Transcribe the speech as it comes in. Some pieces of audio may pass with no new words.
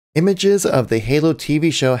Images of the Halo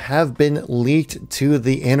TV show have been leaked to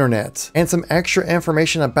the internet, and some extra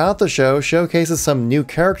information about the show showcases some new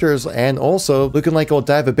characters and also looking like it'll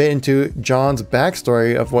dive a bit into John's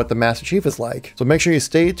backstory of what the Master Chief is like. So make sure you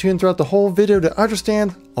stay tuned throughout the whole video to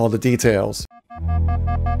understand all the details.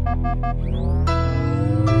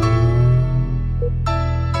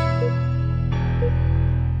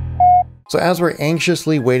 So as we're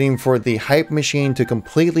anxiously waiting for the hype machine to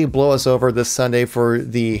completely blow us over this Sunday for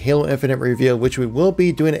the Halo Infinite reveal, which we will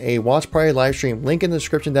be doing a watch party live stream, link in the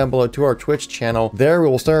description down below to our Twitch channel. There we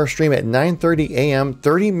will start our stream at 9:30 a.m.,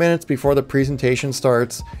 30 minutes before the presentation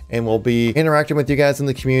starts, and we'll be interacting with you guys in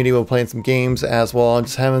the community. We'll be playing some games as well, and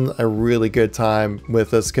just having a really good time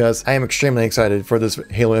with this because I am extremely excited for this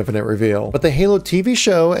Halo Infinite reveal. But the Halo TV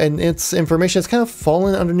show and its information has kind of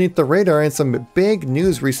fallen underneath the radar, and some big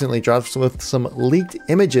news recently dropped with some leaked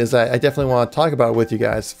images that I definitely want to talk about with you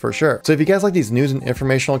guys for sure. So if you guys like these news and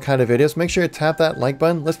informational kind of videos, make sure you tap that like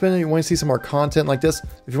button. Let's know if you want to see some more content like this.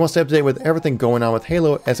 If you want to stay up to date with everything going on with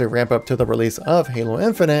Halo as they ramp up to the release of Halo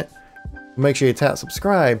Infinite, make sure you tap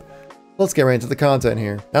subscribe. Let's get right into the content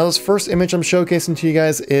here. Now this first image I'm showcasing to you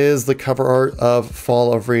guys is the cover art of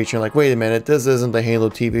Fall of Reach. You're like, wait a minute, this isn't the Halo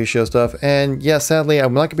TV show stuff. And yeah, sadly,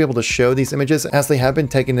 I'm not gonna be able to show these images as they have been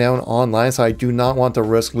taken down online. So I do not want to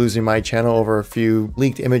risk losing my channel over a few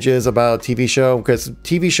leaked images about a TV show, because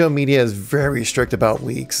TV show media is very strict about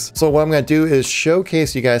leaks. So what I'm gonna do is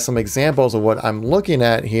showcase you guys some examples of what I'm looking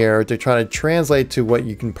at here to try to translate to what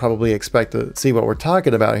you can probably expect to see what we're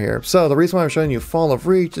talking about here. So the reason why I'm showing you Fall of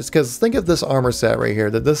Reach is because think of this armor set right here.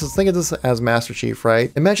 Think of this as Master Chief,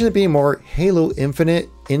 right? Imagine it being more Halo Infinite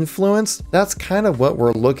influenced. That's kind of what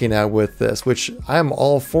we're looking at with this, which I'm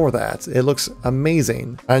all for that. It looks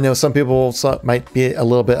amazing. I know some people might be a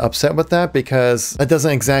little bit upset with that because that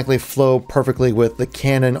doesn't exactly flow perfectly with the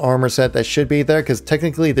canon armor set that should be there, because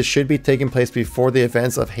technically this should be taking place before the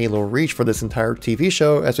events of Halo Reach for this entire TV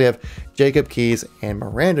show, as we have Jacob Keyes and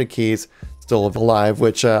Miranda Keyes still alive,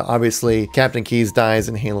 which obviously Captain Keyes dies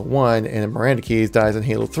in Halo 1 and Miranda Keyes dies in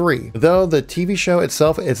Halo 3. Though the TV show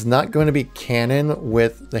itself is not going to be canon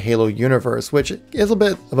with the Halo universe, which is a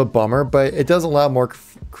bit of a bummer, but it does allow more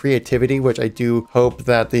creativity, which I do hope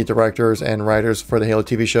that the directors and writers for the Halo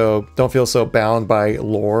TV show don't feel so bound by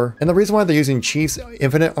lore. And the reason why they're using Chief's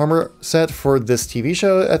Infinite armor set for this TV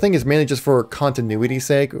show, I think, is mainly just for continuity's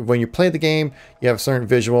sake. When you play the game, you have a certain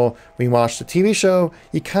visual. When you watch the TV show,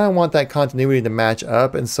 you kind of want that continuity to match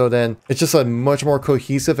up, and so then it's just a much more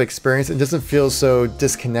cohesive experience and doesn't feel so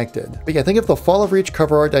disconnected. But yeah, think of the Fall of Reach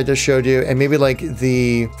cover art I just showed you, and maybe like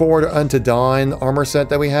the Forward Unto Dawn armor set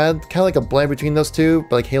that we had, kind of like a blend between those two,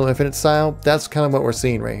 but like Halo Infinite style. That's kind of what we're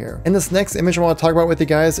seeing right here. And this next image I want to talk about with you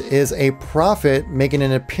guys is a prophet making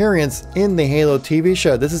an appearance in the Halo TV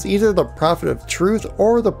show. This is either the Prophet of Truth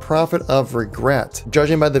or the Prophet of Regret,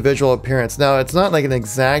 judging by the visual appearance. Now, it's not like an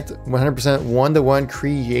exact 100% one-to-one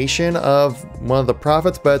creation of one of the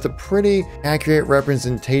prophets, but it's a pretty accurate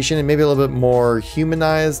representation and maybe a little bit more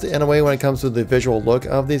humanized in a way when it comes to the visual look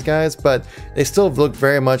of these guys, but they still look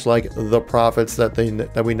very much like the prophets that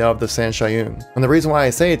we know of the Sanshaiyun. And the reason why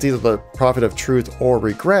I say it's either the Prophet of Truth or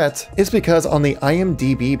Regret is because on the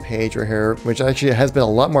IMDb page right here, which actually has been a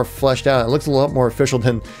lot more fleshed out, it looks a lot more official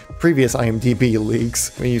than previous IMDb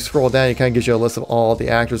leaks. When you scroll down, it kind of gives you a list of all the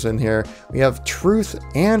actors in here. We have Truth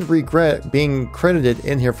and Regret being credited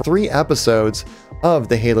in here for 3 episodes of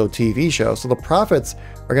the Halo TV show. So the prophets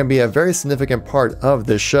are going to be a very significant part of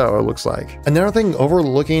this show, it looks like. Another thing,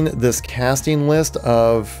 overlooking this casting list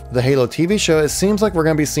of the Halo TV show, it seems like we're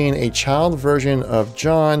going to be seeing a child version of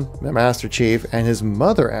John, the Master Chief, and his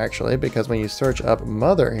mother, actually, because when you search up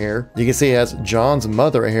mother here, you can see it has John's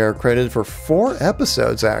mother here credited for 4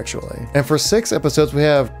 episodes, actually. And for 6 episodes, we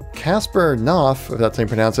have Casper Knopf, if that's how you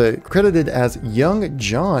pronounce it, credited as young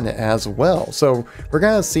John as well. So we're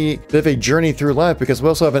going to see a bit of a journey through life, because we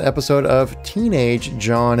also have an episode of teenage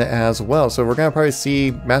John as well. So we're going to probably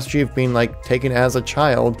see Master Chief being like taken as a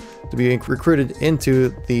child to be recruited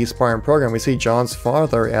into the Spartan program. We see John's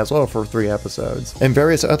father as well for 3 episodes. And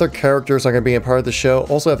various other characters are going to be a part of the show,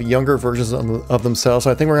 also have younger versions of themselves.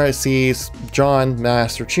 So I think we're going to see John,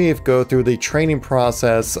 Master Chief, go through the training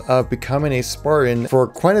process of becoming a Spartan for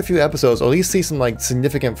quite a few episodes, or at least see some like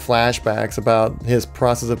significant flashbacks about his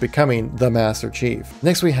process of becoming the Master Chief.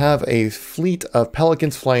 Next, we have a fleet of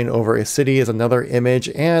Pelicans flying over a city is another image,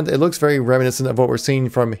 and it looks very reminiscent of what we're seeing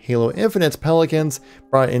from Halo Infinite's Pelicans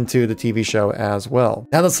brought into to the TV show as well.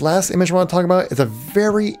 Now, this last image I want to talk about is a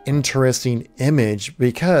very interesting image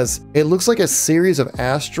because it looks like a series of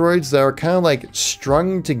asteroids that are kind of like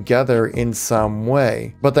strung together in some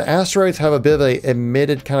way. But the asteroids have a bit of a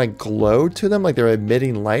emitted kind of glow to them, like they're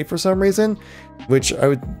emitting light for some reason, which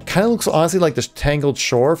kind of looks honestly like the Tangled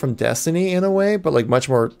Shore from Destiny in a way, but like much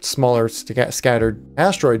more smaller scattered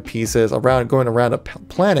asteroid pieces going around a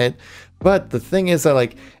planet. But the thing is that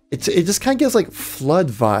like it just kind of gives like flood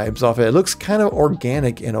vibes off it. It looks kind of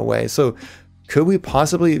organic in a way. So could we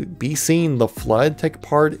possibly be seeing the flood take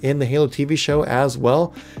part in the Halo TV show as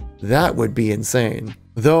well? That would be insane.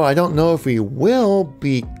 Though I don't know if we will,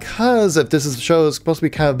 because if this show is supposed to be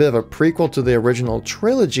kind of a bit of a prequel to the original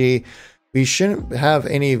trilogy, we shouldn't have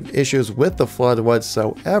any issues with the flood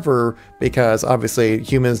whatsoever, because obviously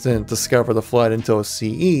humans didn't discover the flood until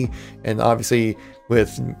CE, and obviously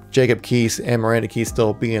with Jacob Keyes and Miranda Keyes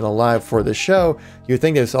still being alive for the show, you'd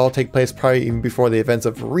think this all take place probably even before the events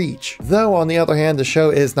of Reach. Though on the other hand, the show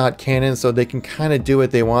is not canon, so they can kind of do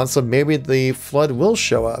what they want, so maybe the flood will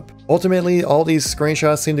show up. Ultimately, all these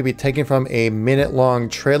screenshots seem to be taken from a minute-long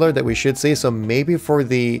trailer that we should see, so maybe for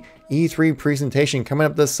the E3 presentation coming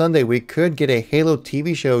up this Sunday, we could get a Halo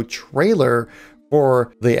TV show trailer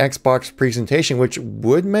for the Xbox presentation, which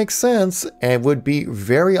would make sense and would be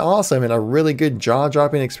very awesome and a really good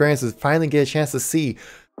jaw-dropping experience to finally get a chance to see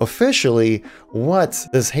officially what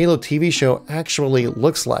this Halo TV show actually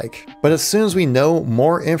looks like. But as soon as we know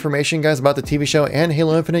more information, guys, about the TV show and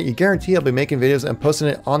Halo Infinite, you guarantee I'll be making videos and posting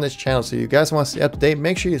it on this channel. So you guys want to stay up to date,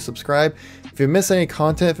 make sure you subscribe. If you missed any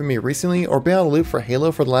content from me recently or been on the loop for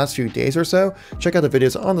Halo for the last few days or so, check out the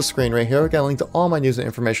videos on the screen right here. I got a link to all my news and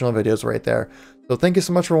informational videos right there. So thank you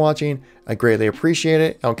so much for watching. I greatly appreciate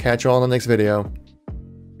it. I'll catch you all in the next video.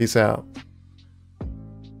 Peace out.